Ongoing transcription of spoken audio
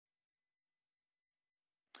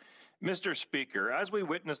Mr. Speaker, as we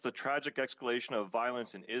witness the tragic escalation of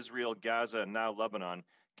violence in Israel, Gaza, and now Lebanon,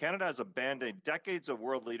 Canada has abandoned decades of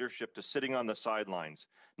world leadership to sitting on the sidelines.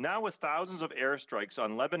 Now, with thousands of airstrikes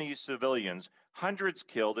on Lebanese civilians, hundreds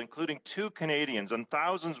killed, including 2 Canadians, and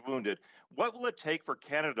thousands wounded, what will it take for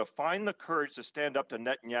Canada to find the courage to stand up to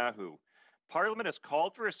Netanyahu? Parliament has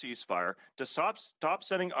called for a ceasefire, to stop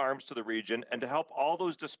sending arms to the region, and to help all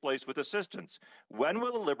those displaced with assistance. When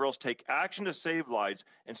will the Liberals take action to save lives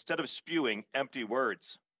instead of spewing empty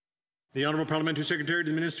words? The Honourable Parliamentary Secretary to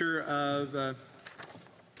the Minister of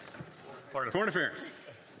Foreign Affairs.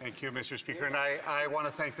 Thank you, Mr. Speaker. And I want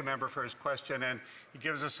to thank the member for his question. And he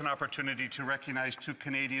gives us an opportunity to recognize 2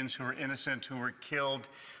 Canadians who were innocent, who were killed,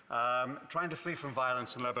 trying to flee from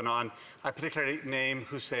violence in Lebanon. I particularly name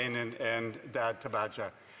Hussein and Dad Tabaja.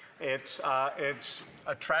 It's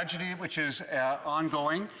a tragedy which is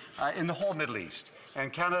ongoing in the whole Middle East.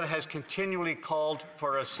 And Canada has continually called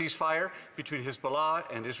for a ceasefire between Hezbollah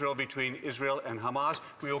and Israel, between Israel and Hamas.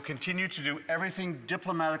 We will continue to do everything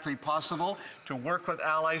diplomatically possible to work with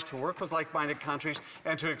allies, to work with like-minded countries,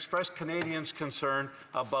 and to express Canadians' concern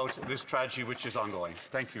about this tragedy which is ongoing.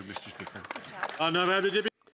 Thank you, Mr. Speaker.